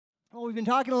we've been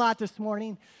talking a lot this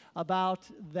morning about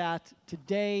that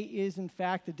today is, in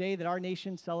fact, the day that our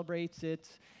nation celebrates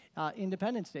its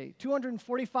Independence Day.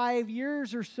 245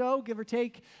 years or so, give or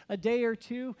take a day or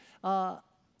two,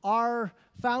 our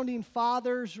founding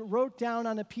fathers wrote down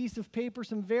on a piece of paper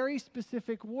some very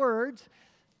specific words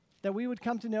that we would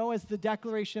come to know as the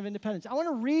Declaration of Independence. I want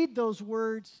to read those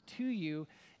words to you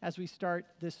as we start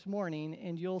this morning,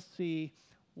 and you'll see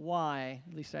why,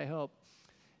 at least I hope.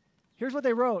 Here's what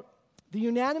they wrote. The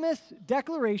unanimous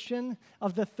declaration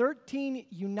of the 13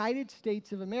 United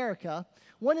States of America,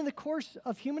 when in the course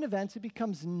of human events it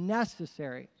becomes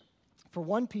necessary for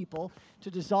one people to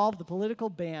dissolve the political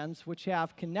bands which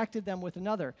have connected them with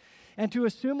another, and to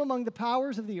assume among the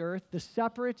powers of the earth the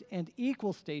separate and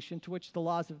equal station to which the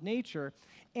laws of nature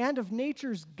and of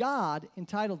nature's God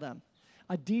entitle them.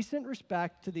 A decent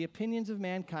respect to the opinions of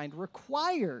mankind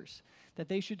requires that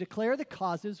they should declare the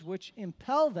causes which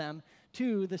impel them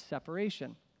to the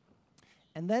separation.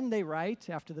 And then they write,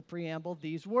 after the preamble,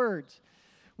 these words.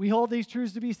 We hold these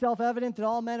truths to be self-evident, that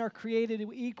all men are created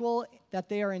equal, that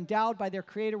they are endowed by their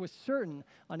Creator with certain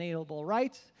unalienable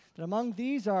rights, that among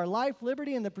these are life,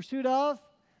 liberty, and the pursuit of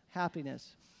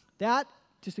happiness. That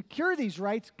to secure these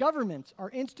rights, governments are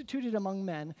instituted among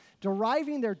men,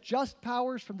 deriving their just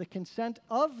powers from the consent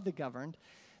of the governed,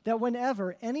 that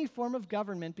whenever any form of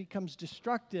government becomes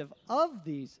destructive of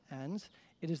these ends,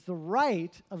 it is the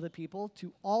right of the people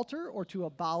to alter or to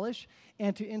abolish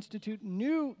and to institute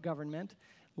new government,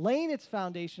 laying its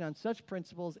foundation on such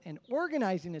principles and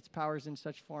organizing its powers in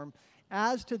such form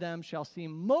as to them shall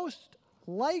seem most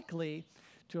likely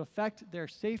to affect their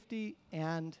safety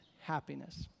and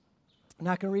happiness. I'm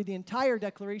not going to read the entire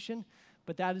declaration,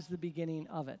 but that is the beginning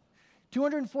of it.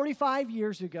 245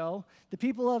 years ago, the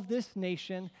people of this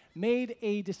nation made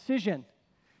a decision.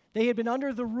 They had been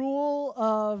under the rule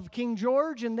of King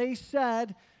George, and they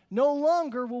said, no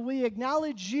longer will we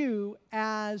acknowledge you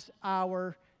as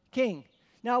our king.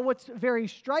 Now, what's very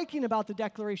striking about the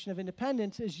Declaration of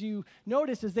Independence, as you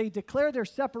notice, is they declare their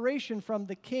separation from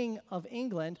the King of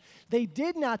England. They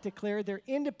did not declare their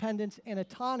independence and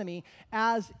autonomy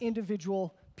as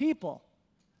individual people.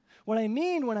 What I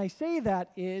mean when I say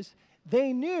that is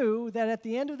they knew that at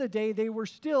the end of the day, they were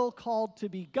still called to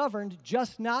be governed,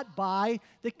 just not by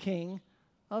the King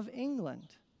of England.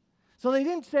 So they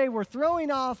didn't say, we're throwing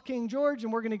off King George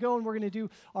and we're going to go and we're going to do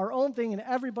our own thing and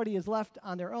everybody is left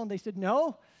on their own. They said,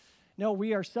 no,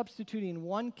 we are substituting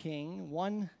one king,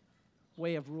 one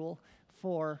way of rule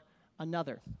for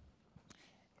another.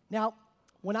 Now,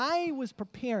 when I was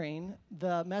preparing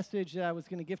the message that I was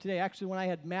going to give today, actually when I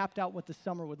had mapped out what the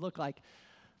summer would look like,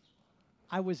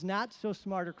 I was not so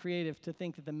smart or creative to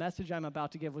think that the message I'm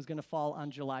about to give was going to fall on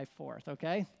July 4th,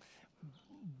 okay?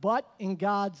 But in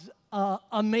God's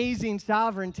amazing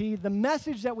sovereignty, the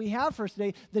message that we have for us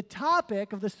today, the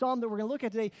topic of the psalm that we're going to look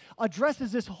at today,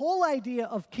 addresses this whole idea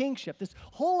of kingship, this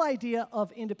whole idea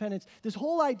of independence, this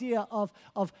whole idea of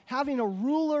having a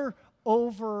ruler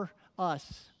over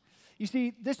us. You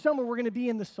see, this summer we're going to be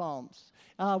in the Psalms.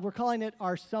 We're calling it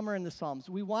our Summer in the Psalms.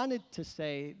 We wanted to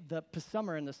say the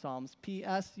Summer in the Psalms,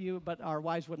 PSU, but our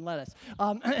wives wouldn't let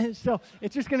us. So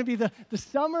it's just going to be the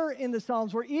Summer in the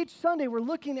Psalms, where each Sunday we're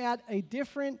looking at a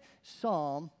different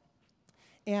psalm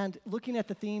and looking at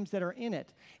the themes that are in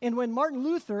it. And when Martin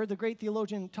Luther, the great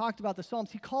theologian, talked about the Psalms,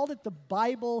 he called it the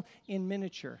Bible in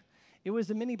miniature. It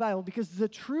was a mini Bible because the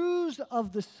truths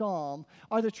of the psalm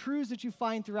are the truths that you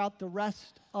find throughout the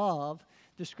rest of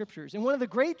the scriptures. And one of the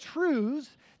great truths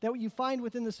that you find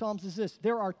within the Psalms is this: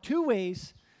 there are two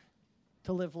ways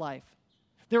to live life.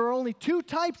 There are only two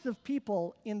types of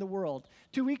people in the world.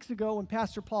 2 weeks ago, when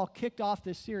Pastor Paul kicked off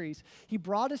this series, he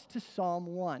brought us to Psalm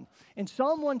 1. And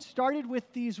Psalm 1 started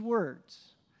with these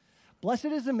words: Blessed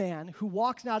is the man who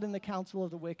walks not in the counsel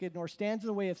of the wicked, nor stands in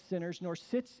the way of sinners, nor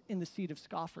sits in the seat of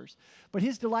scoffers. But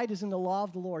his delight is in the law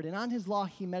of the Lord, and on his law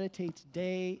he meditates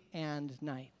day and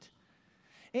night.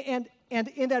 And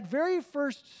in that very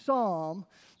first psalm,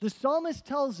 the psalmist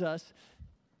tells us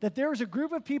that there is a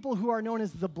group of people who are known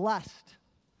as the blessed.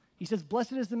 He says,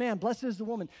 blessed is the man, blessed is the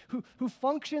woman, who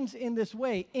functions in this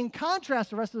way. In contrast,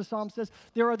 the rest of the psalm says,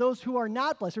 there are those who are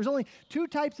not blessed. There's only two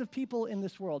types of people in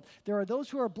this world. There are those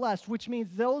who are blessed, which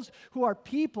means those who are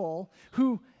people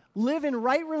who live in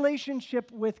right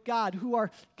relationship with God, who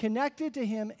are connected to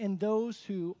Him, and those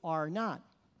who are not.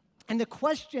 And the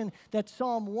question that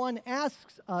Psalm 1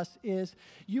 asks us is,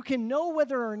 you can know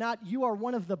whether or not you are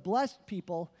one of the blessed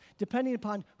people depending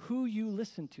upon who you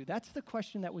listen to. That's the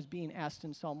question that was being asked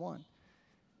in Psalm 1.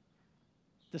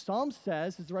 The Psalm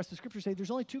says, as the rest of the Scripture say, there's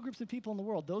only two groups of people in the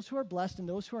world, those who are blessed and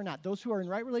those who are not, those who are in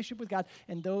right relationship with God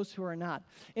and those who are not.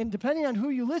 And depending on who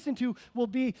you listen to will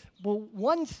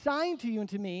one sign to you and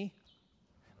to me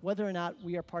whether or not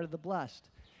we are part of the blessed.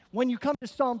 When you come to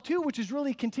Psalm 2, which is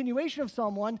really a continuation of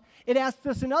Psalm 1, it asks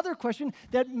us another question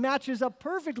that matches up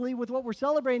perfectly with what we're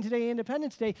celebrating today,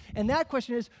 Independence Day, and that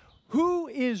question is, who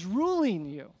is ruling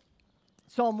you?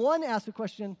 Psalm 1 asks the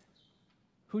question,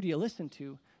 who do you listen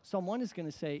to? Psalm 1 is going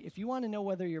to say, if you want to know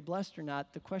whether you're blessed or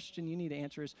not, the question you need to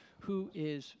answer is, who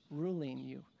is ruling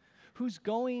you? Who's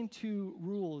going to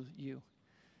rule you?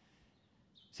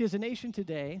 See, as a nation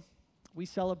today, we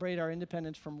celebrate our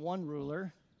independence from one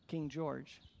ruler, King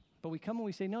George. But we come and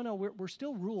we say, no, we're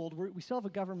still ruled. We still have a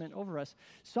government over us.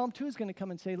 Psalm 2 is going to come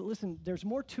and say, listen, there's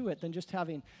more to it than just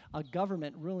having a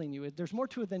government ruling you. There's more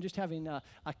to it than just having a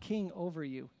king over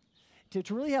you.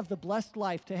 To really have the blessed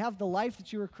life, to have the life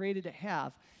that you were created to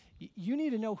have, you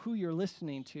need to know who you're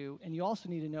listening to, and you also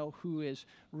need to know who is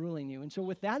ruling you. And so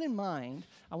with that in mind,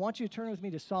 I want you to turn with me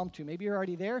to Psalm 2. Maybe you're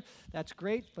already there. That's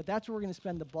great, but that's where we're going to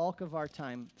spend the bulk of our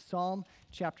time, Psalm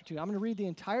chapter 2. I'm going to read the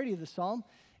entirety of the psalm,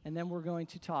 and then we're going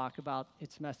to talk about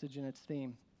its message and its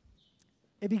theme.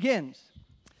 It begins,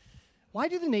 why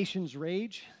do the nations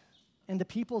rage and the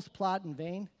peoples plot in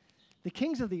vain? The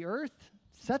kings of the earth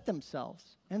set themselves,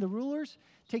 and the rulers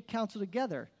take counsel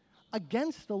together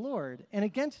against the Lord and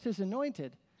against his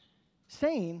anointed,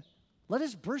 saying, let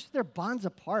us burst their bonds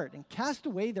apart and cast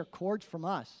away their cords from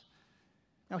us.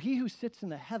 Now he who sits in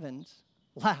the heavens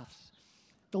laughs.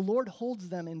 The Lord holds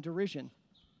them in derision.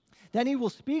 Then he will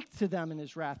speak to them in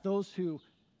his wrath, those who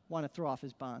want to throw off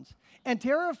his bonds, and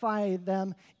terrify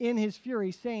them in his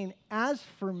fury, saying, as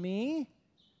for me,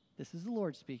 this is the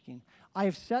Lord speaking, I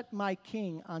have set my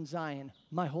king on Zion,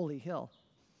 my holy hill.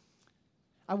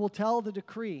 I will tell the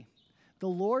decree. The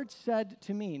Lord said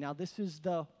to me, now this is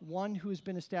the one who has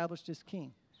been established as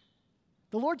king.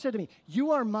 The Lord said to me,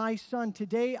 you are my son.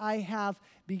 Today I have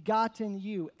begotten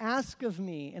you. Ask of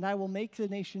me, and I will make the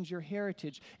nations your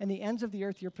heritage, and the ends of the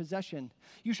earth your possession.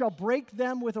 You shall break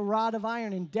them with a rod of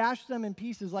iron and dash them in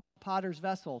pieces like a potter's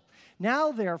vessel.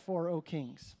 Now, therefore, O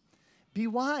kings, be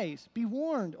wise, be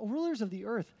warned, O rulers of the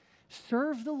earth.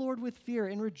 Serve the Lord with fear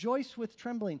and rejoice with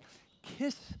trembling.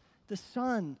 Kiss the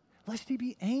Son, lest he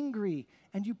be angry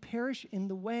and you perish in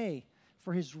the way,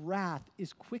 for his wrath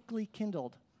is quickly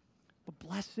kindled. But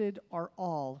blessed are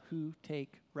all who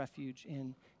take refuge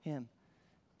in him.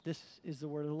 This is the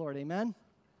word of the Lord. Amen?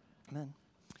 Amen.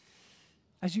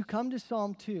 As you come to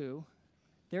Psalm 2,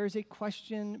 there is a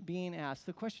question being asked.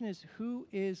 The question is, who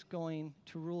is going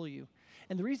to rule you?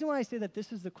 And the reason why I say that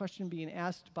this is the question being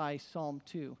asked by Psalm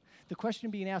 2, the question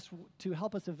being asked to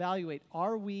help us evaluate,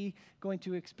 are we going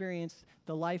to experience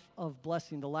the life of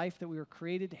blessing, the life that we were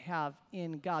created to have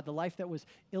in God, the life that was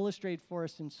illustrated for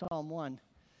us in Psalm 1?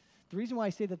 The reason why I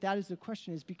say that is the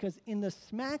question is because in the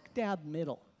smack dab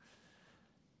middle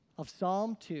of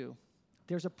Psalm 2,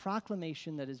 there's a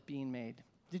proclamation that is being made.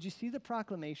 Did you see the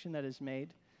proclamation that is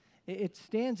made? It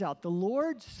stands out. The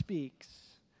Lord speaks.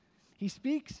 He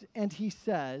speaks and he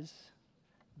says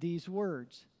these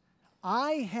words,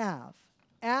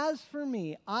 as for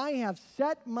me, I have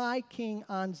set my king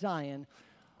on Zion,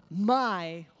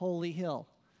 my holy hill.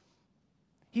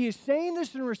 He is saying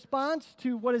this in response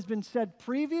to what has been said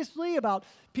previously about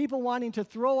people wanting to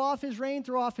throw off his reign,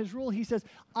 throw off his rule. He says,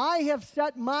 I have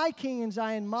set my king in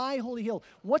Zion, my holy hill.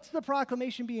 What's the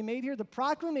proclamation being made here? The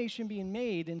proclamation being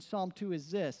made in Psalm 2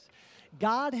 is this.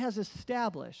 God has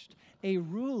established a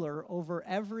ruler over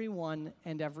everyone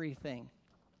and everything.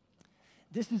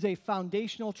 This is a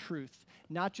foundational truth,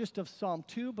 not just of Psalm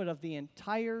 2, but of the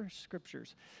entire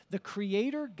Scriptures. The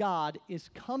Creator God is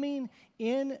coming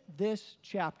in this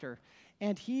chapter,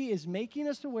 and he is making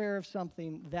us aware of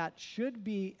something that should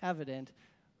be evident,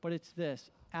 but it's this.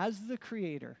 As the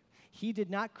Creator, he did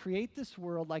not create this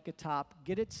world like a top,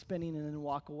 get it spinning, and then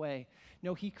walk away.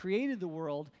 No, he created the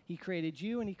world, he created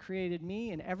you, and he created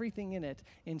me and everything in it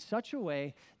in such a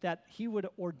way that he would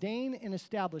ordain and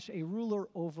establish a ruler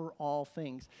over all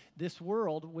things. This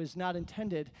world was not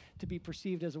intended to be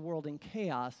perceived as a world in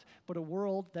chaos, but a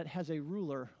world that has a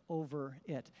ruler over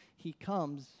it. He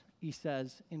comes, he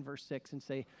says in verse 6,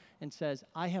 and says,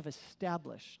 I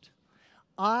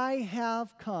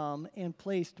have come and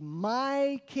placed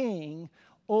my king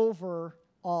over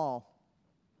all.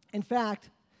 In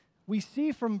fact, we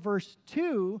see from verse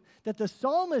 2 that the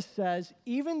psalmist says,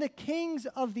 even the kings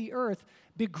of the earth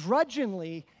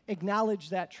begrudgingly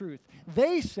acknowledge that truth.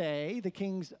 They say, the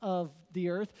kings of the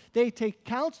earth, they take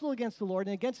counsel against the Lord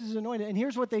and against his anointed. And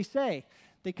here's what they say.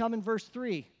 They come in verse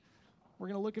 3. We're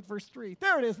going to look at verse 3.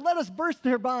 There it is. Let us burst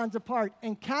their bonds apart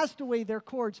and cast away their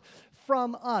cords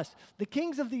from us. The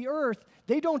kings of the earth,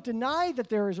 they don't deny that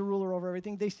there is a ruler over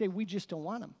everything. They say, we just don't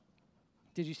want him.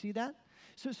 Did you see that?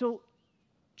 So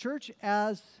church,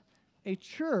 as a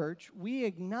church, we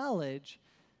acknowledge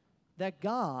that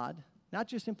God not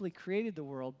just simply created the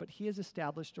world, but he has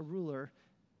established a ruler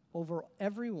over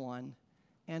everyone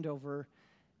and over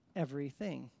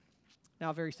everything. Now,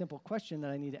 a very simple question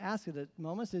that I need to ask at the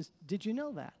moment is, did you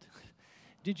know that?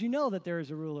 Did you know that there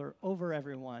is a ruler over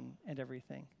everyone and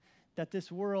everything? That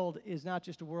this world is not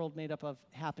just a world made up of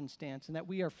happenstance, and that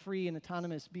we are free and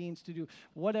autonomous beings to do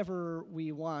whatever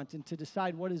we want and to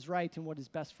decide what is right and what is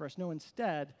best for us. No,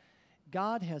 instead,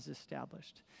 God has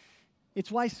established. It's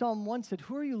why Psalm 1 said,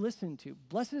 who are you listening to?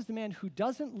 Blessed is the man who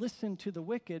doesn't listen to the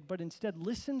wicked, but instead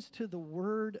listens to the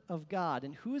word of God.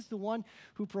 And who is the one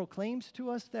who proclaims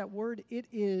to us that word? It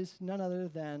is none other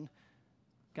than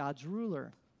God's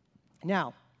ruler.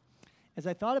 Now, as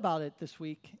I thought about it this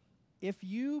week, if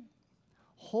you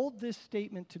hold this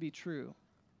statement to be true,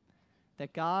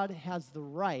 that God has the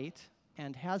right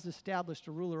and has established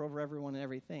a ruler over everyone and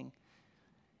everything,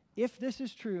 if this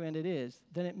is true, and it is,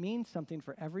 then it means something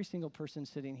for every single person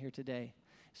sitting here today.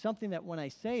 Something that when I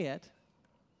say it,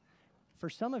 for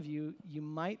some of you, you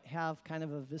might have kind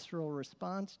of a visceral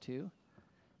response to.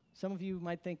 Some of you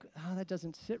might think, that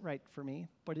doesn't sit right for me,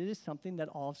 but it is something that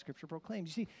all of Scripture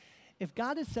proclaims. You see, if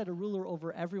God has set a ruler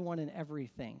over everyone and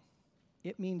everything,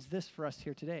 it means this for us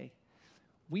here today.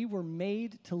 We were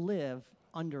made to live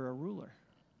under a ruler.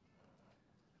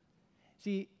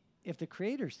 See, if the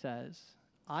Creator says,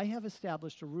 I have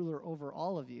established a ruler over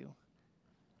all of you,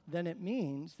 then it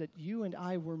means that you and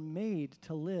I were made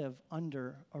to live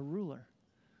under a ruler.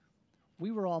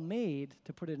 We were all made,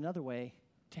 to put it another way,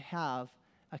 to have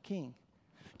a king.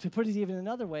 To put it even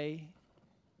another way,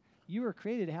 you were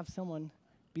created to have someone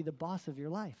be the boss of your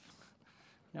life.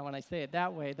 Now, when I say it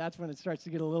that way, that's when it starts to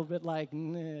get a little bit like,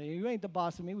 you ain't the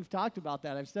boss of me. We've talked about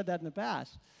that. I've said that in the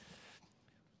past.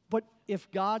 But if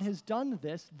God has done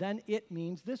this, then it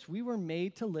means this. We were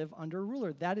made to live under a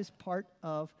ruler. That is part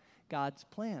of God's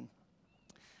plan.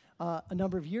 A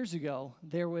number of years ago,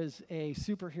 there was a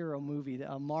superhero movie,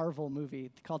 a Marvel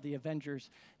movie called The Avengers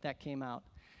that came out.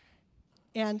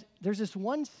 And there's this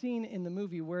one scene in the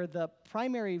movie where the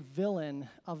primary villain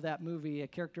of that movie, a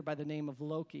character by the name of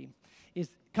Loki, is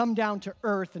come down to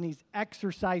Earth, and he's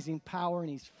exercising power, and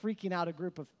he's freaking out a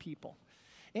group of people.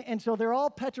 And so they're all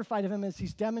petrified of him as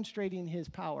he's demonstrating his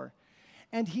power.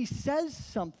 And he says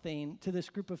something to this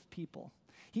group of people.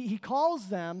 He calls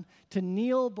them to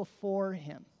kneel before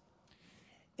him.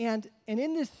 And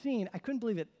in this scene, I couldn't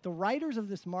believe it, the writers of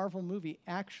this Marvel movie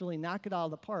actually knock it out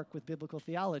of the park with biblical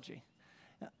theology,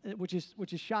 which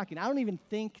is shocking. I don't even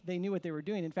think they knew what they were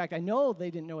doing. In fact, I know they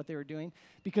didn't know what they were doing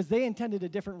because they intended a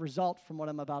different result from what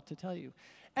I'm about to tell you.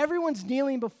 Everyone's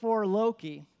kneeling before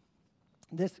Loki,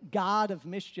 this god of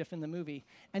mischief in the movie,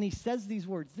 and he says these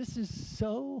words. This is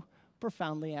so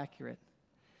profoundly accurate.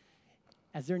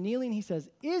 As they're kneeling, he says,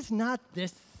 is not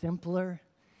this simpler?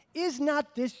 Is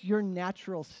not this your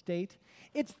natural state?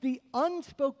 It's the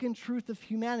unspoken truth of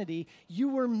humanity. You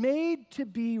were made to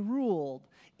be ruled.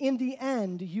 In the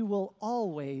end, you will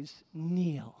always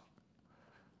kneel.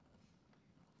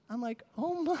 I'm like,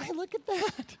 oh my, look at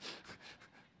that.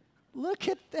 Look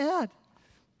at that.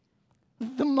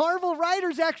 The Marvel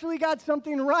writers actually got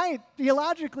something right,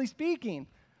 theologically speaking,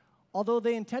 although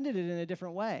they intended it in a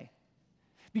different way.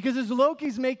 Because as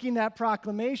Loki's making that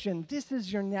proclamation, this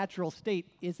is your natural state,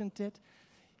 isn't it?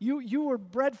 You were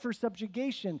bred for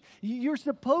subjugation. You're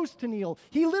supposed to kneel.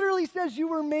 He literally says you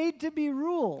were made to be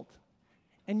ruled.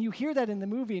 And you hear that in the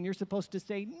movie, and you're supposed to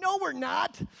say, no, we're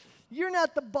not. You're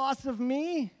not the boss of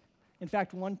me. In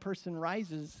fact, one person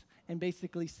rises and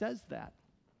basically says that.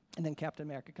 And then Captain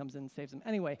America comes in and saves him.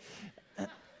 Anyway,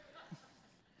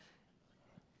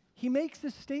 he makes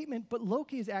this statement, but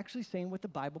Loki is actually saying what the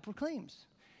Bible proclaims.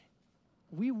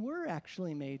 We were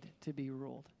actually made to be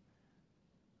ruled.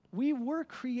 We were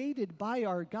created by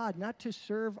our God not to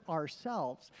serve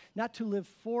ourselves, not to live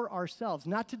for ourselves,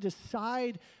 not to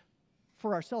decide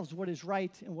for ourselves what is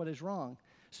right and what is wrong.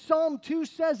 Psalm 2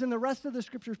 says, and the rest of the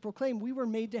scriptures proclaim, we were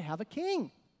made to have a king.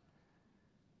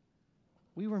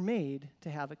 We were made to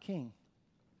have a king.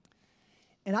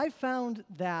 And I found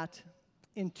that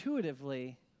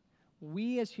intuitively,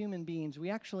 we as human beings, we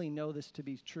actually know this to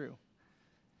be true.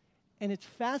 And it's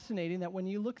fascinating that when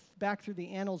you look back through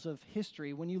the annals of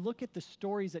history, when you look at the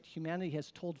stories that humanity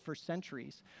has told for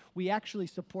centuries, we actually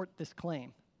support this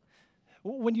claim.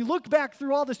 When you look back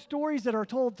through all the stories that are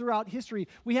told throughout history,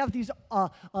 we have these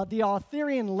the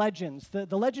Arthurian legends, the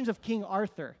legends of King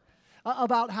Arthur.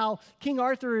 about how King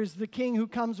Arthur is the king who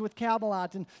comes with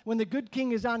Camelot, and when the good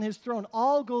king is on his throne,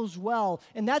 all goes well,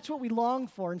 and that's what we long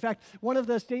for. In fact, one of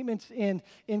the statements in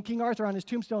King Arthur on his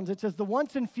tombstones, it says, the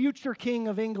once and future king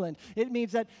of England. It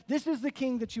means that this is the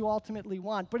king that you ultimately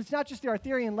want. But it's not just the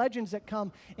Arthurian legends that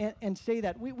come and say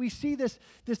that. We see this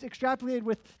extrapolated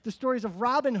with the stories of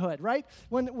Robin Hood, right?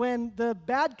 When the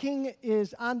bad king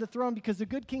is on the throne because the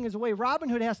good king is away, Robin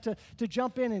Hood has to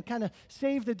jump in and kind of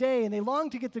save the day, and they long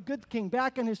to get the good king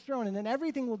back on his throne, and then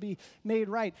everything will be made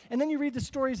right. And then you read the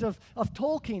stories of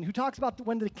Tolkien, who talks about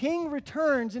when the king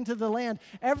returns into the land,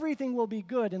 everything will be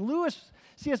good. And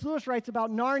C.S. Lewis writes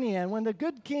about Narnia, and when the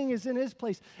good king is in his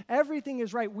place, everything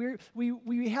is right.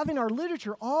 We have in our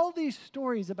literature all these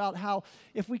stories about how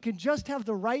if we could just have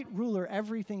the right ruler,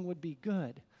 everything would be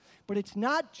good. But it's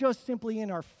not just simply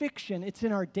in our fiction, it's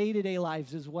in our day-to-day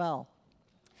lives as well.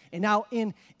 And now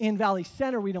in Valley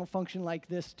Center, we don't function like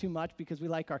this too much because we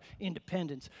like our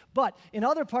independence. But in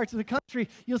other parts of the country,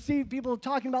 you'll see people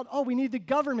talking about, oh, we need the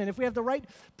government. If we have the right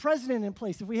president in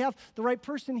place, if we have the right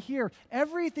person here,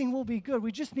 everything will be good.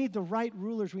 We just need the right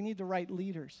rulers. We need the right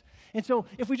leaders. And so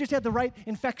if we just had the right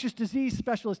infectious disease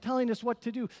specialist telling us what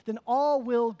to do, then all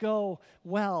will go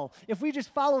well. If we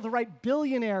just follow the right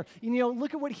billionaire,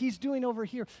 look at what he's doing over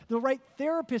here, the right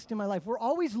therapist in my life. We're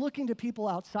always looking to people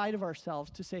outside of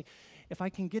ourselves to say, if I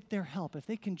can get their help, if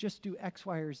they can just do X,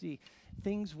 Y, or Z,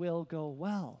 things will go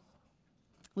well.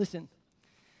 Listen,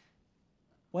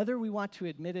 whether we want to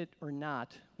admit it or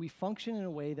not, we function in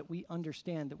a way that we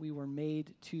understand that we were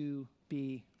made to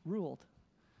be ruled.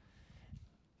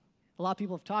 A lot of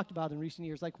people have talked about in recent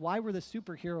years, like, why were the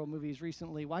superhero movies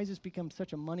recently? Why has this become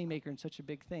such a moneymaker and such a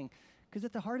big thing? Because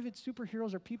at the heart of it,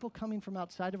 superheroes are people coming from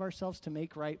outside of ourselves to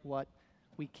make right what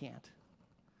we can't.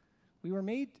 We were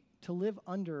made to live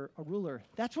under a ruler.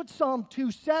 That's what Psalm 2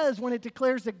 says when it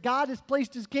declares that God has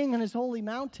placed his king on his holy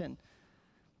mountain.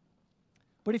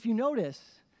 But if you notice,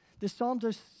 this psalm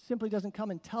simply doesn't come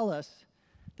and tell us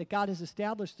that God has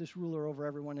established this ruler over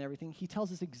everyone and everything. He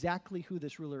tells us exactly who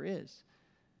this ruler is.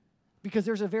 Because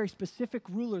there's a very specific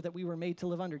ruler that we were made to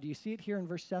live under. Do you see it here in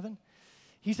verse 7?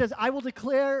 He says, I will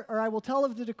tell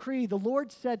of the decree. The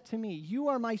Lord said to me, you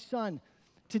are my son.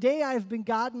 Today I have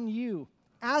begotten you.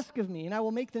 Ask of me, and I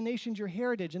will make the nations your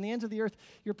heritage, and the ends of the earth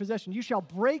your possession. You shall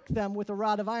break them with a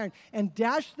rod of iron, and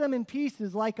dash them in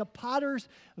pieces like a potter's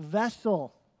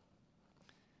vessel.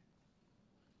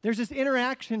 There's this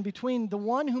interaction between the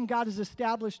one whom God has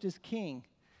established as king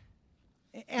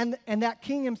and that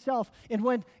king himself. And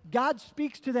when God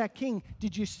speaks to that king,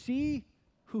 did you see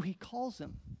who he calls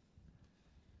him?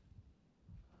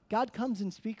 God comes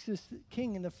and speaks to this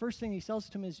king, and the first thing he says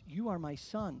to him is, you are my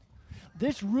son.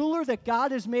 This ruler that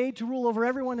God has made to rule over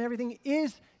everyone and everything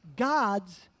is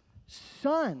God's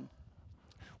son.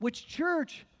 Which,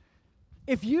 church,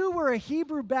 if you were a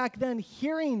Hebrew back then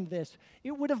hearing this,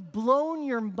 it would have blown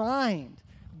your mind.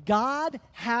 God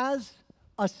has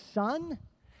a son?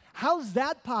 How's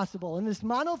that possible? In this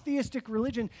monotheistic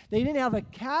religion, they didn't have a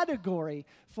category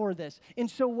for this.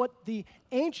 And so what the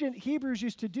ancient Hebrews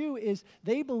used to do is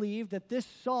they believed that this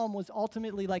psalm was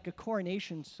ultimately like a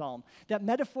coronation psalm. That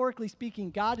metaphorically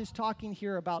speaking, God is talking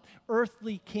here about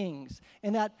earthly kings.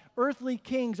 And that earthly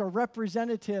kings are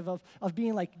representative of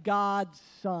being like God's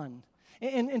son.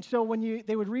 And so when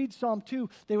they would read Psalm 2,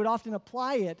 they would often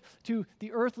apply it to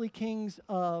the earthly kings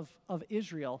of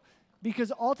Israel.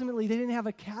 Because ultimately, they didn't have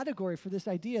a category for this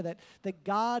idea that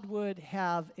God would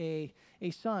have a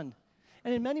son.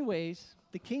 And in many ways,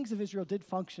 the kings of Israel did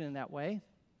function in that way.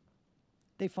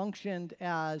 They functioned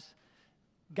as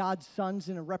God's sons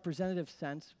in a representative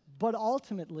sense. But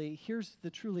ultimately, here's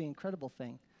the truly incredible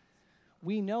thing.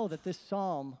 We know that this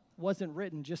psalm wasn't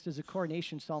written just as a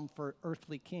coronation psalm for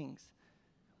earthly kings.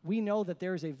 We know that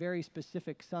there is a very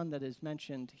specific son that is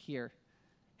mentioned here.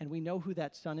 And we know who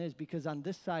that son is because on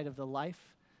this side of the life,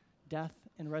 death,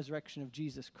 and resurrection of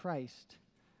Jesus Christ,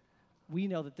 we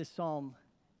know that this psalm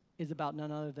is about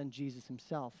none other than Jesus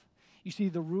himself. You see,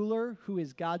 the ruler who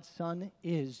is God's son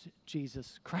is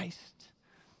Jesus Christ.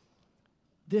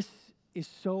 This is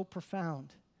so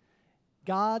profound.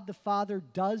 God the Father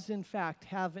does, in fact,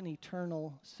 have an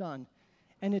eternal son,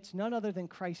 and it's none other than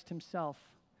Christ himself.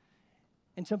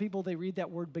 And some people, they read that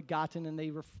word begotten and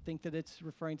they think that it's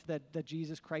referring to that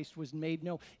Jesus Christ was made.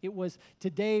 No, it was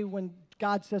today when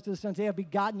God says to the sons, hey, I've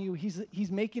begotten you. He's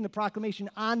making the proclamation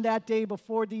on that day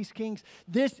before these kings.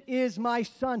 This is my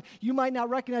son. You might not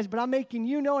recognize it, but I'm making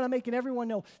you know and I'm making everyone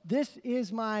know. This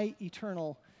is my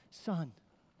eternal son.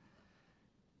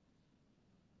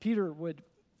 Peter would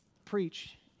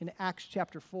preach in Acts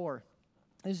chapter 4.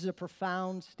 This is a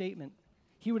profound statement.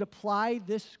 he would apply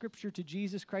this scripture to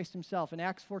Jesus Christ himself. In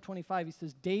Acts 4:25, he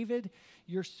says, David,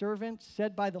 your servant,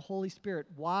 said by the Holy Spirit,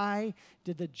 why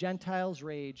did the Gentiles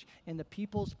rage and the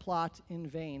peoples plot in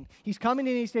vain? He's coming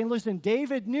in and he's saying, listen,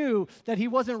 David knew that he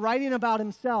wasn't writing about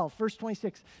himself. Verse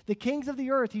 26, the kings of the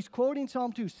earth, he's quoting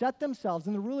Psalm 2, set themselves,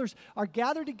 and the rulers are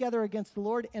gathered together against the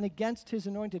Lord and against his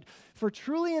anointed. For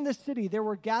truly in this city there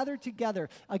were gathered together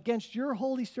against your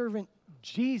holy servant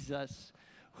Jesus,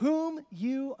 whom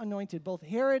you anointed, both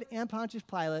Herod and Pontius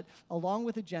Pilate, along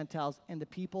with the Gentiles and the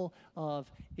people of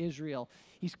Israel.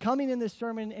 He's coming in this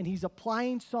sermon and he's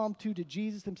applying Psalm 2 to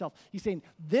Jesus himself. He's saying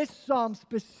this psalm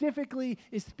specifically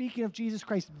is speaking of Jesus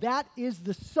Christ. That is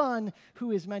the Son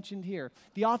who is mentioned here.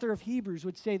 The author of Hebrews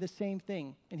would say the same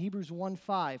thing in Hebrews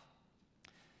 1:5.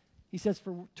 He says,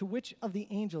 for to which of the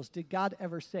angels did God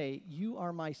ever say, you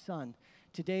are my son?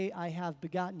 Today I have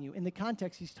begotten you. In the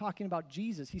context, he's talking about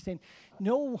Jesus. He's saying,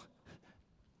 no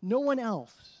one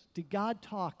else did God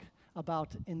talk about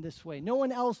in this way. No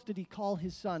one else did he call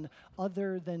his son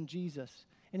other than Jesus.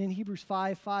 And in Hebrews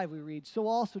 5:5 we read, so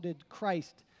also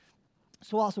Christ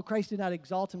did not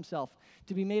exalt himself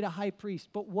to be made a high priest,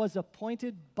 but was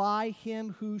appointed by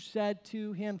him who said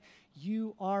to him,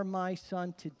 you are my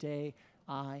son, today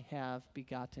I have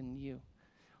begotten you.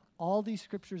 All these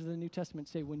scriptures of the New Testament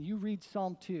say when you read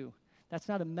Psalm 2, that's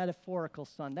not a metaphorical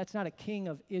son. That's not a king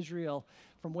of Israel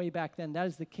from way back then. That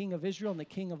is the king of Israel and the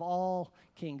king of all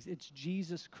kings. It's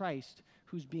Jesus Christ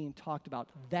who's being talked about.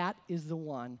 That is the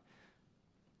one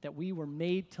that we were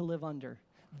made to live under.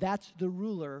 That's the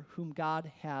ruler whom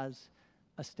God has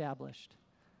established.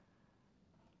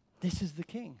 This is the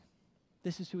king.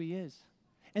 This is who he is.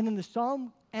 And then the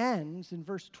psalm ends in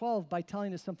verse 12 by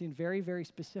telling us something very, very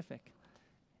specific.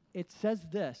 It says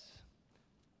this,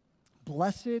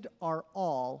 blessed are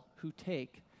all who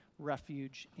take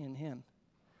refuge in him.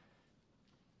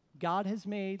 God has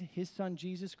made his son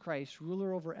Jesus Christ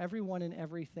ruler over everyone and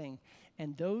everything,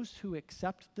 and those who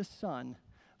accept the Son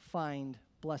find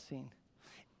blessing.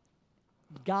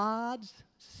 God's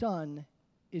Son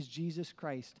is Jesus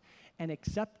Christ, and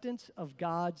acceptance of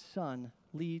God's Son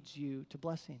leads you to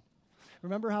blessing.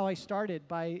 Remember how I started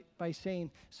by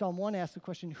saying, Psalm 1 asks the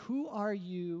question, who are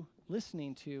you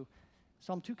listening to?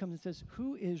 Psalm 2 comes and says,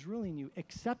 who is ruling you?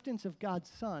 Acceptance of God's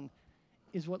Son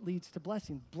is what leads to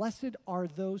blessing. Blessed are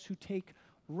those who take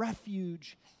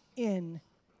refuge in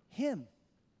him.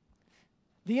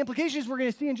 The implications we're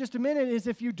going to see in just a minute is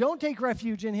if you don't take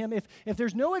refuge in him, if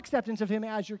there's no acceptance of him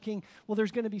as your king, well,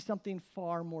 there's going to be something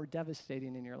far more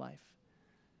devastating in your life.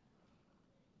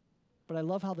 But I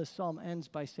love how this psalm ends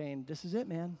by saying, this is it,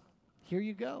 man. Here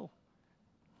you go.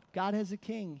 God has a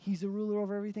king. He's a ruler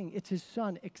over everything. It's his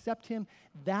son. Accept him.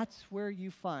 That's where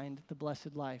you find the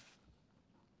blessed life.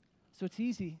 So it's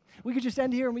easy. We could just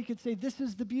end here and we could say, this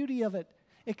is the beauty of it.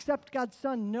 Accept God's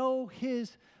son. Know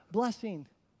his blessing.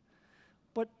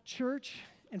 But church,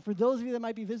 and for those of you that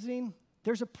might be visiting,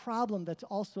 there's a problem that's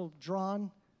also drawn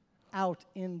out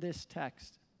in this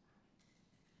text.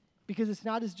 Because it's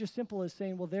not as just simple as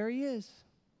saying, well, there he is.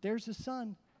 There's the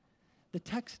son. The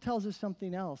text tells us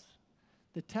something else.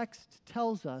 The text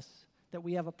tells us that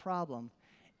we have a problem.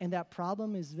 And that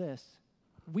problem is this.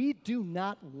 We do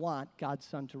not want God's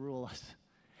son to rule us.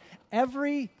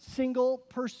 Every single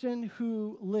person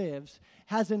who lives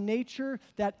has a nature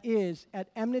that is at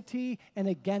enmity and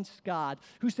against God,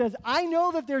 who says, I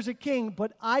know that there's a king,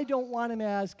 but I don't want him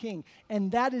as king.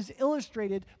 And that is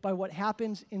illustrated by what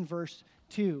happens in verse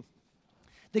 2.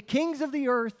 The kings of the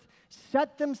earth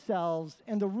set themselves,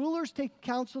 and the rulers take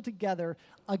counsel together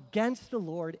against the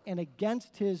Lord and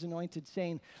against his anointed,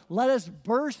 saying, let us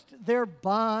burst their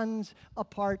bonds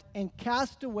apart and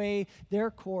cast away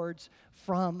their cords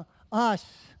from us.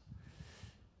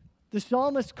 The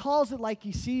psalmist calls it like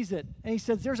he sees it, and he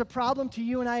says, there's a problem to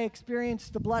you and I experience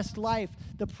the blessed life.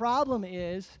 The problem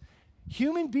is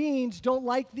human beings don't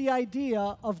like the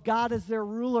idea of God as their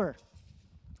ruler.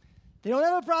 They don't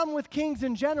have a problem with kings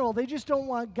in general. They just don't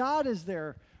want God as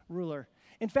their ruler.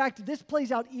 In fact, this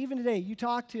plays out even today. You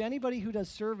talk to anybody who does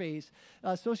surveys,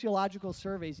 sociological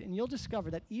surveys, and you'll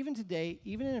discover that even today,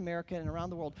 even in America and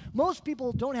around the world, most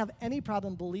people don't have any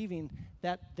problem believing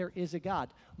that there is a God.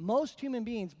 Most human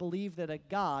beings believe that a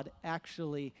God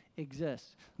actually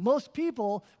exists. Most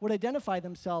people would identify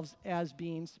themselves as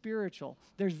being spiritual.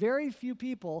 There's very few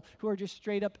people who are just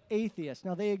straight up atheists.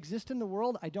 Now, they exist in the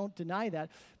world. I don't deny that.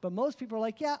 But most people are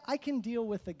like, yeah, I can deal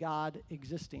with the God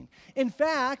existing. In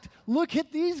fact, look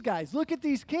at these guys. Look at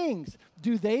these kings.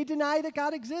 Do they deny that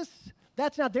God exists?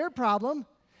 That's not their problem.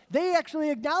 They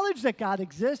actually acknowledge that God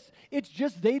exists. It's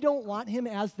just they don't want him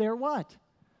as their what?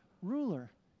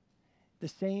 Ruler. The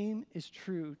same is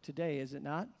true today, is it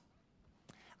not?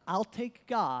 I'll take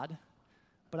God,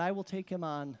 but I will take him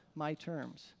on my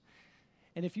terms.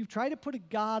 And if you try to put a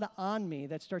God on me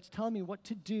that starts telling me what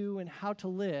to do and how to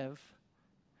live,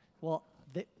 well,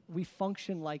 we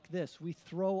function like this. We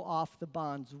throw off the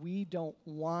bonds. We don't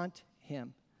want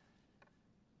him.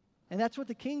 And that's what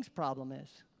the king's problem is.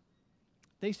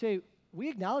 They say, we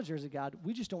acknowledge there's a God.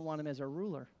 We just don't want him as our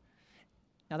ruler.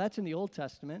 Now, that's in the Old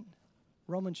Testament.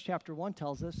 Romans chapter 1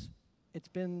 tells us it's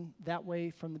been that way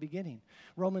from the beginning.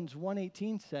 Romans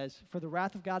 1:18 says, for the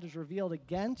wrath of God is revealed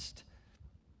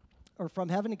from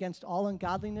heaven against all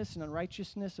ungodliness and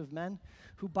unrighteousness of men,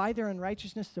 who by their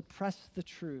unrighteousness suppress the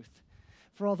truth.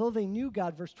 For although they knew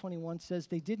God, verse 21 says,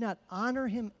 they did not honor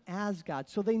him as God.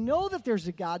 So they know that there's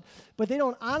a God, but they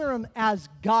don't honor him as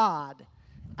God,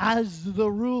 as the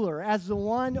ruler, as the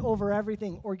one over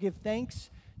everything, or give thanks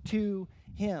to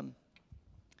him.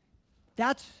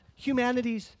 That's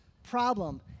humanity's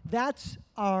problem. That's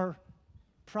our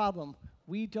problem.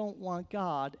 We don't want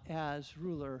God as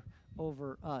ruler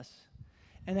over us.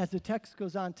 And as the text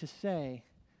goes on to say,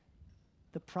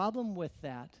 the problem with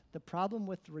that, the problem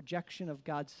with the rejection of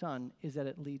God's Son is that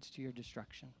it leads to your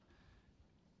destruction.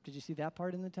 Did you see that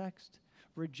part in the text?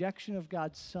 Rejection of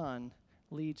God's Son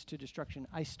leads to destruction.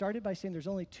 I started by saying there's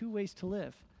only two ways to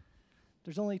live.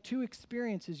 There's only two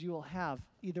experiences you will have,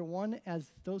 either one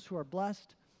as those who are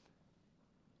blessed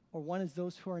or one as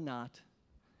those who are not.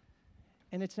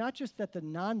 And it's not just that the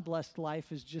non-blessed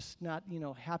life is just not,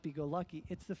 happy-go-lucky.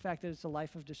 It's the fact that it's a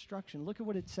life of destruction. Look at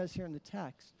what it says here in the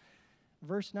text.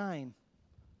 Verse 9,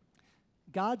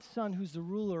 God's Son, who's the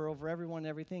ruler over everyone and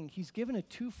everything, he's given a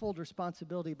twofold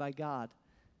responsibility by God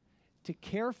to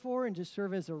care for and to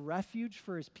serve as a refuge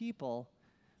for his people,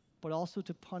 but also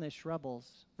to punish rebels.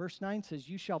 Verse 9 says,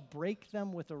 you shall break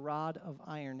them with a rod of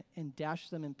iron and dash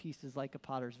them in pieces like a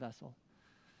potter's vessel.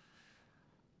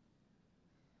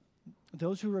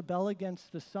 Those who rebel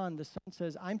against the Son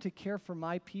says, I'm to care for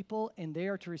my people, and they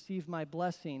are to receive my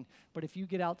blessing. But if you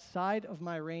get outside of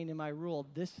my reign and my rule,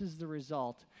 this is the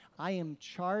result. I am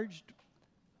charged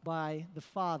by the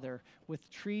Father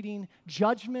with treating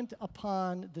judgment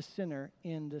upon the sinner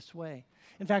in this way.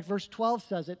 In fact, verse 12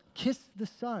 says it, kiss the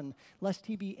Son, lest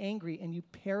he be angry and you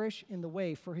perish in the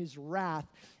way, for his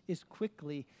wrath is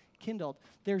quickly kindled.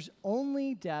 There's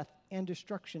only death and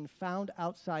destruction found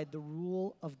outside the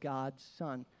rule of God's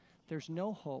Son. There's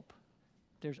no hope.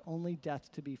 There's only death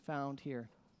to be found here.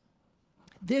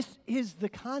 This is the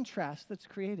contrast that's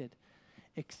created.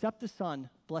 Accept the Son,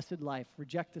 blessed life.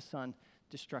 Reject the Son,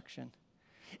 destruction.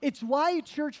 It's why,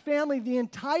 church family, the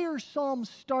entire psalm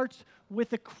starts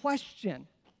with a question.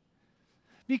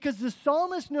 Because the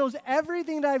psalmist knows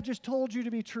everything that I've just told you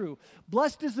to be true.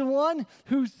 Blessed is the one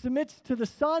who submits to the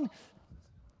Son.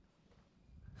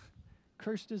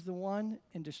 Cursed is the one,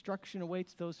 and destruction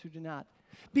awaits those who do not.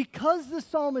 Because the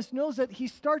psalmist knows that, he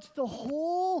starts the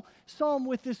whole psalm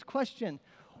with this question.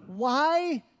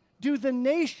 Why do the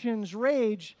nations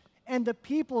rage and the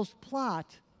peoples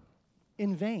plot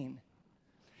in vain?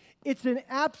 It's an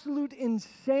absolute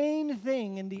insane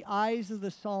thing in the eyes of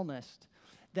the psalmist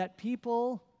that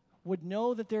people would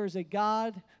know that there is a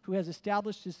God who has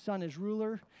established his Son as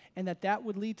ruler, and that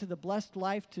would lead to the blessed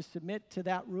life to submit to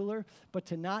that ruler, but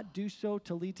to not do so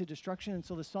to lead to destruction. And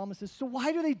so the psalmist says, so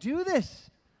why do they do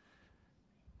this?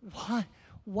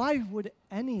 Why would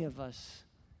any of us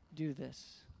do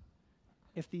this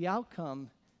if the outcome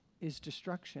is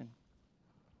destruction?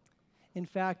 In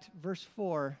fact, verse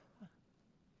 4,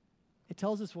 it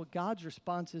tells us what God's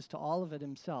response is to all of it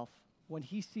himself when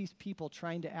he sees people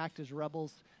trying to act as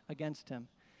rebels against him.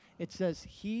 It says,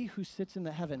 he who sits in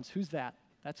the heavens, who's that?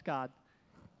 That's God.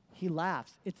 He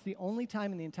laughs. It's the only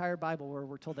time in the entire Bible where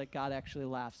we're told that God actually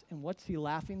laughs. And what's he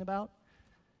laughing about?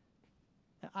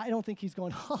 I don't think he's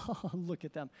going, oh, look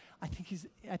at them. I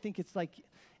think it's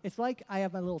like I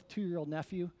have my little 2-year-old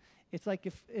nephew. It's like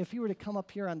if he were to come up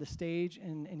here on the stage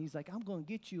and he's like, I'm going to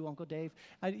get you, Uncle Dave.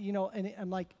 And I'm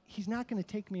like, he's not going to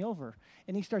take me over.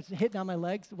 And he starts hitting on my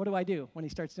legs. What do I do when he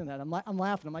starts doing that? I'm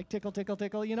laughing. I'm like, tickle, tickle,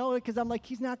 tickle, because I'm like,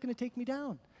 he's not going to take me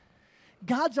down.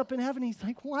 God's up in heaven. He's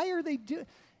like, why are they doing?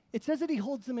 It says that he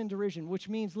holds them in derision, which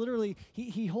means literally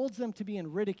he holds them to be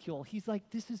in ridicule. He's like,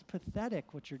 this is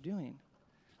pathetic what you're doing.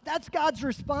 That's God's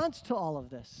response to all of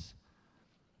this.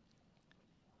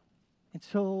 And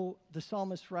so the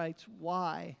psalmist writes,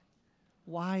 why?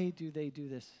 Why do they do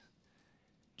this?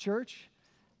 Church,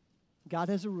 God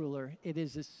has a ruler. It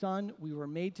is his Son. We were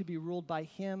made to be ruled by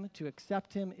him. To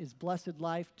accept him is blessed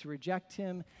life. To reject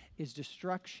him is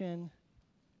destruction.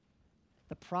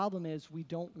 The problem is we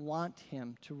don't want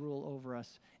him to rule over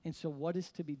us. And so what is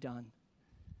to be done?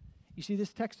 You see,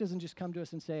 this text doesn't just come to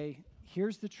us and say,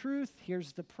 here's the truth,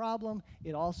 here's the problem.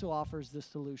 It also offers the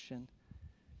solution.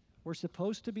 We're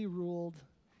supposed to be ruled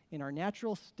in our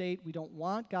natural state. We don't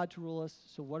want God to rule us,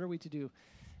 so what are we to do?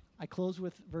 I close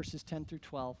with verses 10 through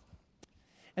 12.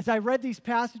 As I read these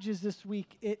passages this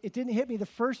week, it didn't hit me the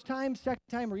first time, second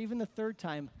time, or even the third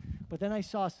time, but then I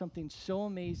saw something so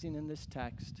amazing in this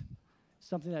text,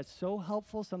 something that's so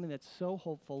helpful, something that's so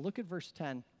hopeful. Look at verse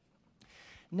 10.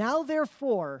 Now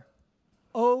therefore,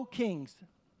 O kings,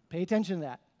 pay attention to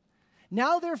that.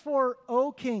 Now therefore,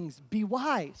 O kings, be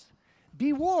wise,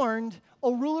 be warned,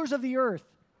 O rulers of the earth.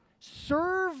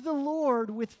 Serve the Lord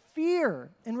with fear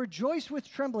and rejoice with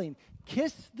trembling.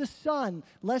 Kiss the Son,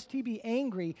 lest he be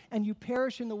angry and you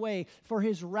perish in the way, for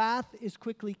his wrath is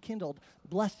quickly kindled.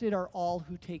 Blessed are all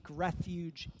who take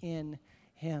refuge in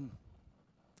him.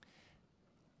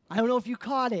 I don't know if you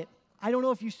caught it. I don't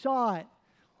know if you saw it.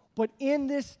 But in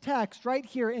this text right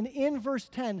here and in verse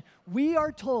 10, we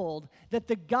are told that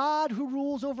the God who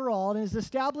rules over all and has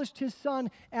established his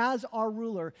Son as our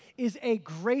ruler is a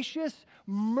gracious,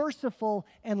 merciful,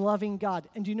 and loving God.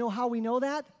 And do you know how we know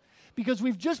that? Because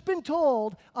we've just been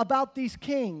told about these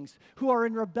kings who are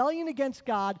in rebellion against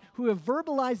God, who have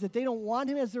verbalized that they don't want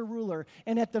him as their ruler.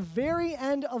 And at the very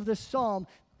end of the psalm,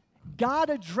 God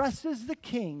addresses the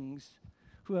kings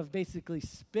who have basically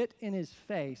spit in his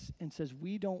face and says,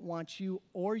 we don't want you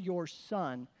or your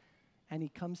son. And he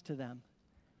comes to them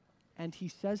and he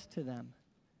says to them,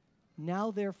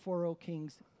 now therefore, O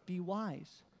kings, be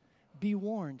wise, be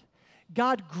warned.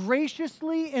 God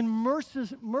graciously and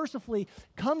mercifully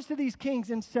comes to these kings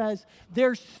and says,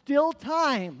 there's still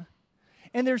time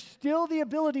and there's still the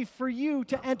ability for you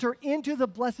to enter into the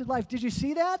blessed life. Did you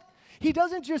see that? He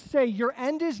doesn't just say, your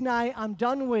end is nigh, I'm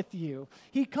done with you.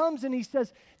 He comes and he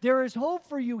says, there is hope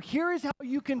for you. Here is how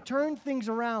you can turn things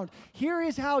around. Here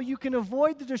is how you can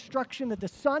avoid the destruction that the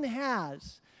Son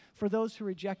has for those who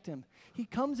reject him. He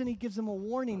comes and he gives them a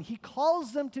warning. He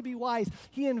calls them to be wise.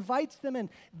 He invites them in.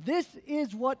 This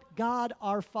is what God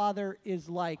our Father is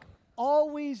like,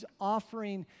 always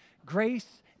offering grace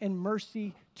and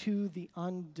mercy to the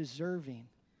undeserving.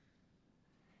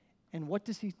 And what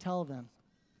does he tell them?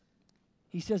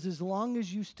 He says, as long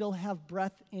as you still have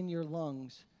breath in your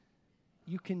lungs,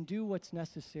 you can do what's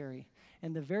necessary.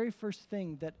 And the very first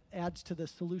thing that adds to the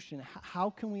solution, how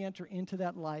can we enter into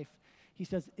that life, he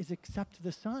says, is accept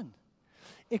the Son.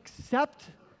 Accept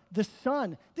the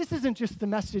Son. This isn't just the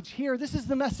message here. This is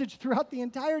the message throughout the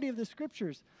entirety of the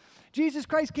Scriptures. Jesus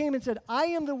Christ came and said, I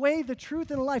am the way, the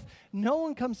truth, and the life. No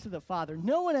one comes to the Father.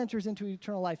 No one enters into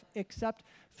eternal life except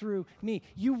through me.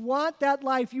 You want that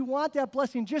life. You want that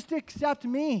blessing. Just accept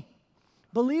me.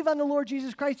 Believe on the Lord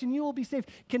Jesus Christ and you will be saved.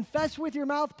 Confess with your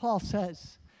mouth, Paul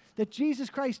says, that Jesus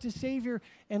Christ is Savior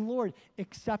and Lord.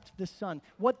 Accept the Son.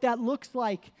 What that looks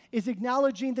like is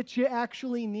acknowledging that you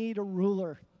actually need a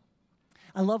ruler.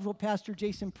 I love what Pastor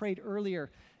Jason prayed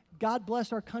earlier. God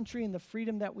bless our country and the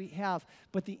freedom that we have,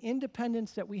 but the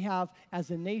independence that we have as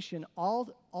a nation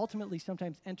ultimately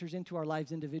sometimes enters into our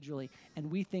lives individually, and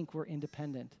we think we're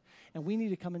independent. And we need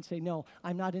to come and say, no,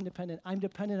 I'm not independent. I'm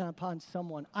dependent upon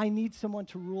someone. I need someone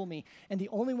to rule me. And the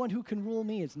only one who can rule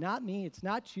me is not me, it's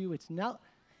not you, it's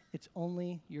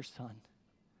only your Son.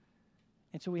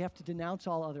 And so we have to denounce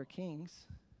all other kings.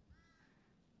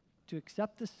 To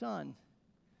accept the Son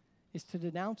is to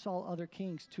denounce all other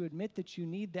kings, to admit that you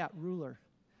need that ruler.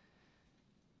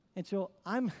 And so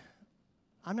I'm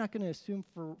not going to assume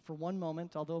for one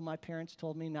moment, although my parents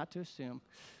told me not to assume,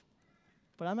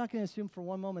 but I'm not going to assume for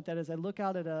one moment that as I look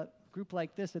out at a group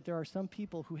like this, that there are some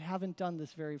people who haven't done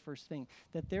this very first thing,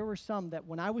 that there were some that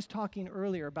when I was talking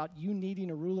earlier about you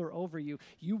needing a ruler over you,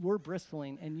 you were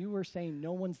bristling and you were saying,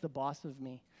 no one's the boss of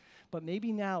me. But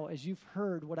maybe now, as you've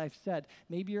heard what I've said,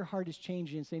 maybe your heart is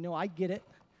changing and say, no, I get it.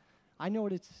 I know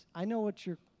what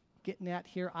you're getting at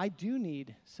here. I do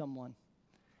need someone.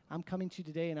 I'm coming to you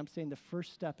today and I'm saying the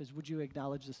first step is, would you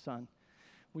acknowledge the Son?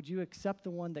 Would you accept the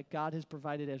one that God has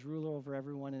provided as ruler over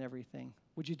everyone and everything?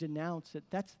 Would you denounce it?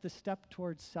 That's the step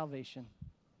towards salvation.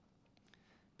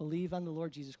 Believe on the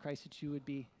Lord Jesus Christ that you would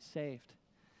be saved.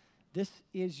 This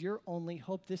is your only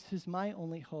hope. This is my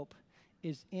only hope,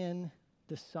 is in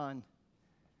the Son.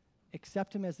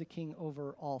 Accept him as the King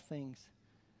over all things.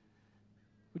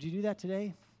 Would you do that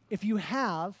today? If you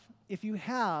have,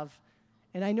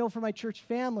 and I know for my church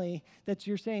family that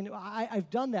you're saying, I've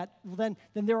done that, well,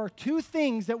 then there are two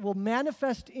things that will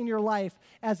manifest in your life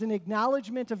as an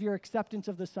acknowledgement of your acceptance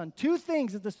of the Son. Two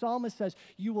things that the psalmist says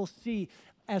you will see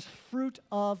as fruit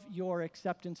of your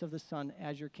acceptance of the Son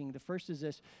as your King. The first is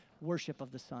this: worship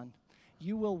of the Son.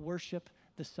 You will worship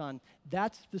the Son.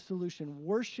 That's the solution.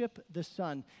 Worship the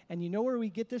Son. And you know where we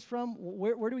get this from?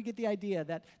 Where do we get the idea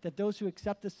that those who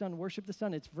accept the Son worship the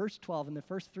Son? It's verse 12. In the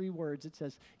first 3 words, it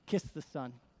says, kiss the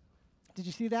Son. Did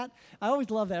you see that? I always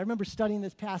love that. I remember studying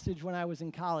this passage when I was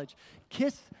in college.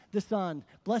 Kiss the Son.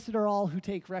 Blessed are all who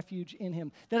take refuge in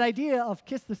him. That idea of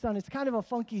kiss the Son, it's kind of a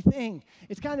funky thing.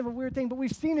 It's kind of a weird thing, but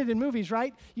we've seen it in movies,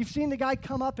 right? You've seen the guy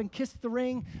come up and kiss the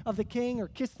ring of the king or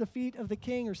kiss the feet of the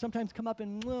king or sometimes come up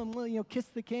and kiss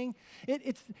the king.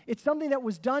 It's something that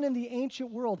was done in the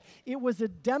ancient world. It was a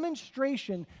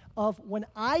demonstration of when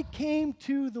I came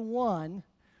to the one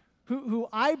who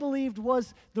I believed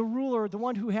was the ruler, the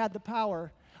one who had the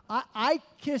power, I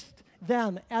kissed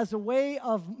them as a way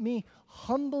of me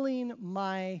humbling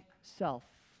myself.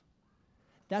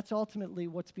 That's ultimately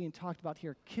what's being talked about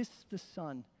here. Kiss the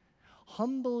Son.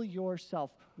 Humble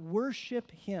yourself.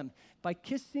 Worship him. By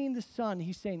kissing the Son,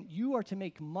 he's saying you are to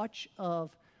make much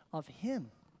of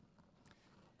him.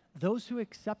 Those who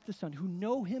accept the Son, who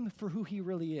know him for who he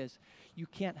really is, you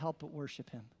can't help but worship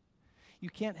him. You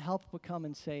can't help but come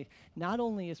and say, not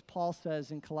only as Paul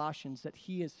says in Colossians, that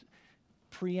he is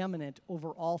preeminent over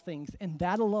all things, and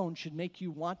that alone should make you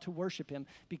want to worship him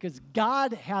because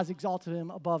God has exalted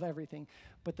him above everything,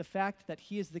 but the fact that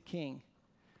he is the king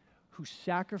who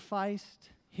sacrificed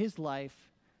his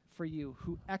life for you,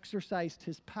 who exercised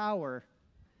his power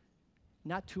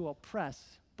not to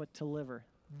oppress, but to deliver.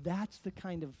 That's the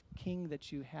kind of king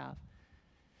that you have.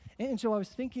 And so I was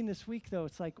thinking this week, though,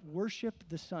 it's like worship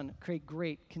the Son. Okay,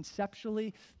 great.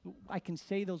 Conceptually, I can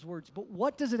say those words, but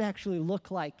what does it actually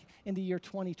look like in the year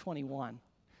 2021?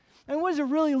 And what does it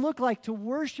really look like to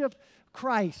worship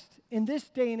Christ in this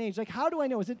day and age? Like, how do I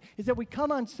know? Is that we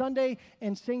come on Sunday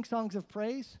and sing songs of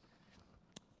praise?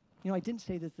 I didn't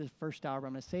say this the first hour, but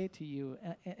I'm going to say it to you,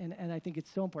 and I think it's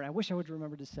so important. I wish I would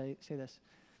remember to say this.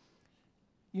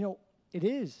 It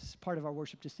is part of our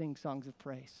worship to sing songs of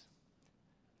praise.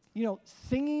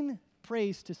 Singing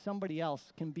praise to somebody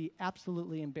else can be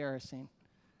absolutely embarrassing.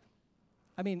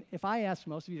 I mean, if I asked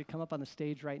most of you to come up on the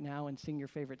stage right now and sing your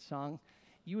favorite song,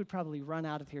 you would probably run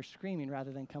out of here screaming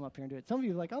rather than come up here and do it. Some of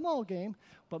you are like, I'm all game.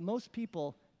 But most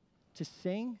people, to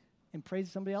sing and praise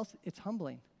somebody else, it's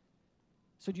humbling.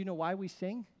 So do you know why we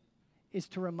sing? Is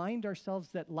to remind ourselves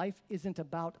that life isn't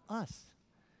about us.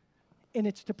 And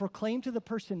it's to proclaim to the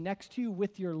person next to you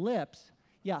with your lips,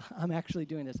 yeah, I'm actually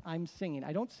doing this. I'm singing.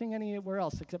 I don't sing anywhere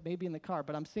else except maybe in the car,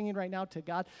 but I'm singing right now to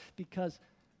God because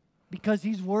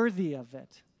he's worthy of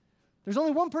it. There's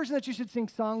only one person that you should sing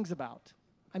songs about.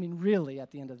 I mean, really,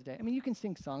 at the end of the day. I mean, you can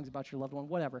sing songs about your loved one,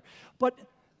 whatever. But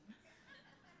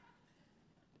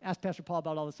ask Pastor Paul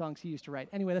about all the songs he used to write.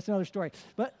 Anyway, that's another story.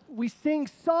 But we sing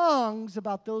songs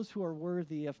about those who are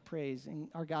worthy of praise, and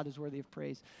our God is worthy of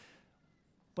praise.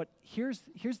 But here's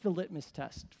the litmus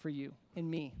test for you and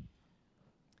me.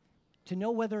 To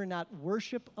know whether or not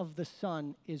worship of the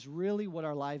Son is really what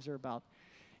our lives are about.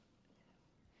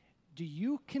 Do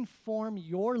you conform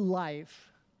your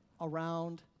life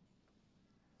around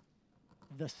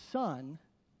the Son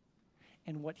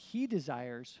and what he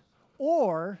desires,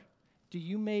 or do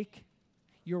you make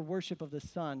your worship of the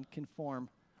Son conform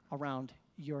around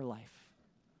your life?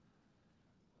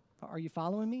 Are you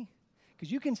following me?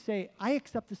 Because you can say, I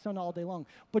accept the Son all day long,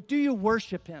 but do you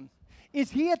worship him? Is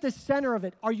he at the center of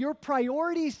it? Are your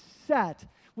priorities set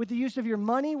with the use of your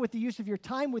money, with the use of your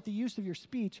time, with the use of your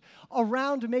speech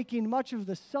around making much of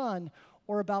the Son,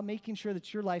 or about making sure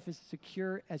that your life is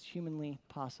secure as humanly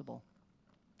possible?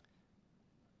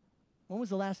 When was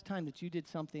the last time that you did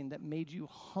something that made you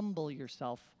humble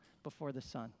yourself before the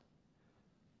Son?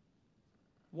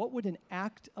 What would an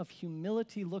act of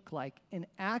humility look like? An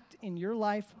act in your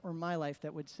life or my life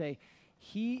that would say,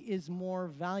 he is more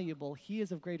valuable, he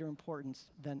is of greater importance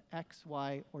than X,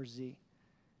 Y, or Z.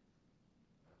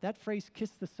 That phrase,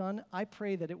 kiss the Son, I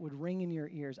pray that it would ring in your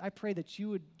ears. I pray that you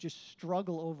would just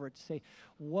struggle over it to say,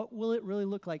 what will it really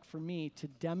look like for me to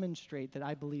demonstrate that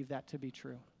I believe that to be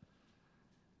true?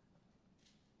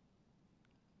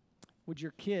 Would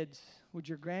your kids, would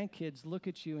your grandkids look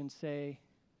at you and say,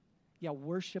 yeah,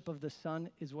 worship of the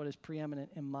Son is what is preeminent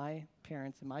in my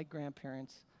parents' and my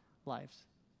grandparents' lives?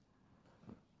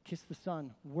 Kiss the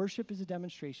Son. Worship is a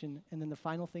demonstration. And then the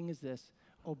final thing is this,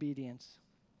 obedience.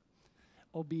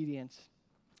 Obedience.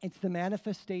 It's the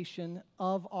manifestation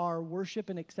of our worship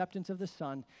and acceptance of the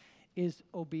Son is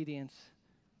obedience.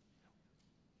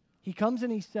 He comes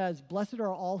and he says, blessed are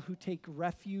all who take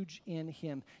refuge in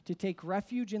him. To take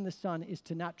refuge in the Son is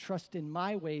to not trust in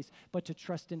my ways, but to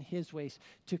trust in his ways,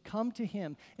 to come to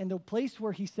him. And the place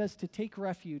where he says to take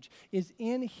refuge is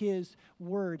in his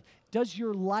word. Does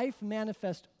your life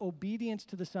manifest obedience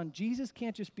to the Son? Jesus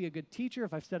can't just be a good teacher.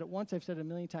 If I've said it once, I've said it a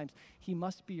million times. He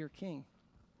must be your king.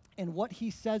 And what he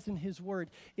says in his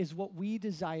word is what we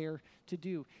desire to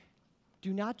do.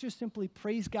 Do not just simply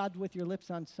praise God with your lips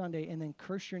on Sunday and then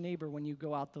curse your neighbor when you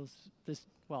go out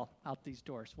out these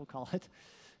doors, we'll call it.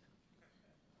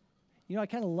 You know, I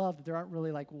kind of love that there aren't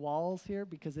really like walls here,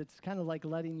 because it's kind of like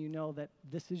letting you know that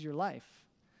this is your life.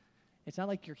 It's not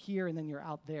like you're here and then you're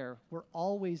out there. We're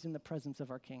always in the presence of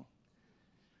our King.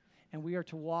 And we are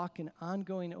to walk in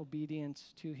ongoing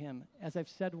obedience to him. As I've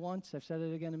said once, I've said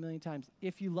it again a million times.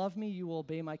 If you love me, you will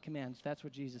obey my commands. That's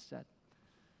what Jesus said.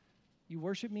 You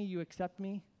worship me, you accept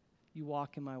me, you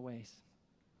walk in my ways.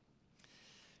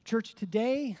 Church,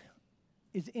 today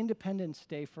is Independence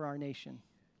Day for our nation.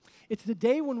 It's the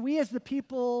day when we as the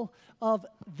people of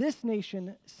this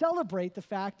nation celebrate the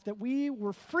fact that we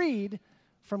were freed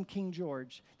from King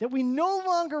George, that we no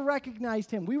longer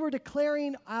recognized him. We were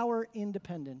declaring our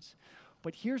independence.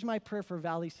 But here's my prayer for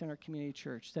Valley Center Community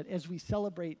Church, that as we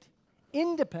celebrate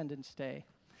Independence Day,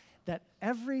 that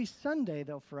every Sunday,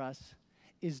 though, for us,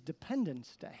 is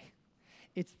Dependence Day.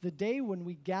 It's the day when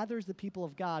we gather as the people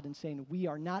of God and saying, we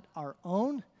are not our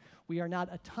own, we are not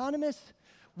autonomous,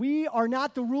 we are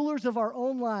not the rulers of our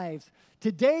own lives.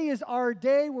 Today is our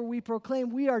day where we proclaim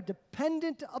we are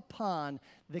dependent upon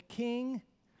the King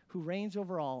who reigns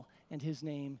over all, and his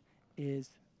name is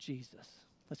Jesus.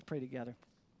 Let's pray together.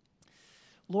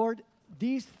 Lord,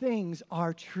 these things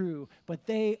are true, but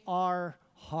they are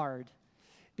hard,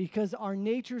 because our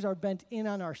natures are bent in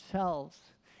on ourselves.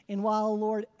 And while,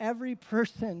 Lord, every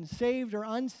person, saved or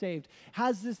unsaved,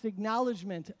 has this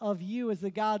acknowledgement of you as the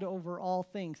God over all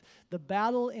things, the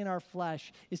battle in our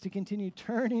flesh is to continue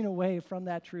turning away from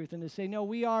that truth and to say, no,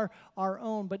 we are our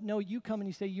own. But no, you come and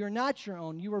you say, you're not your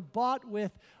own. You were bought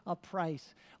with a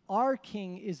price. Our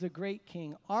King is the great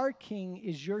King. Our King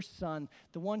is your Son,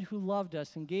 the one who loved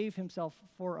us and gave himself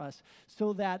for us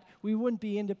so that we wouldn't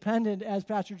be independent, as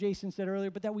Pastor Jason said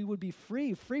earlier, but that we would be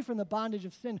free from the bondage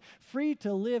of sin, free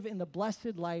to live in the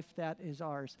blessed life that is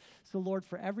ours. So, Lord,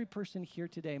 for every person here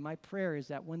today, my prayer is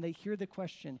that when they hear the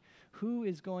question, who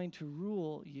is going to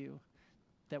rule you,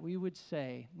 that we would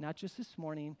say, not just this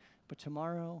morning, but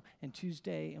tomorrow and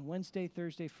Tuesday and Wednesday,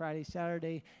 Thursday, Friday,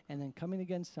 Saturday, and then coming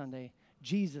again Sunday,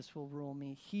 Jesus will rule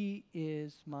me. He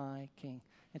is my King.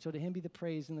 And so to him be the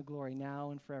praise and the glory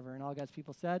now and forever. And all God's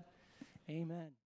people said, amen.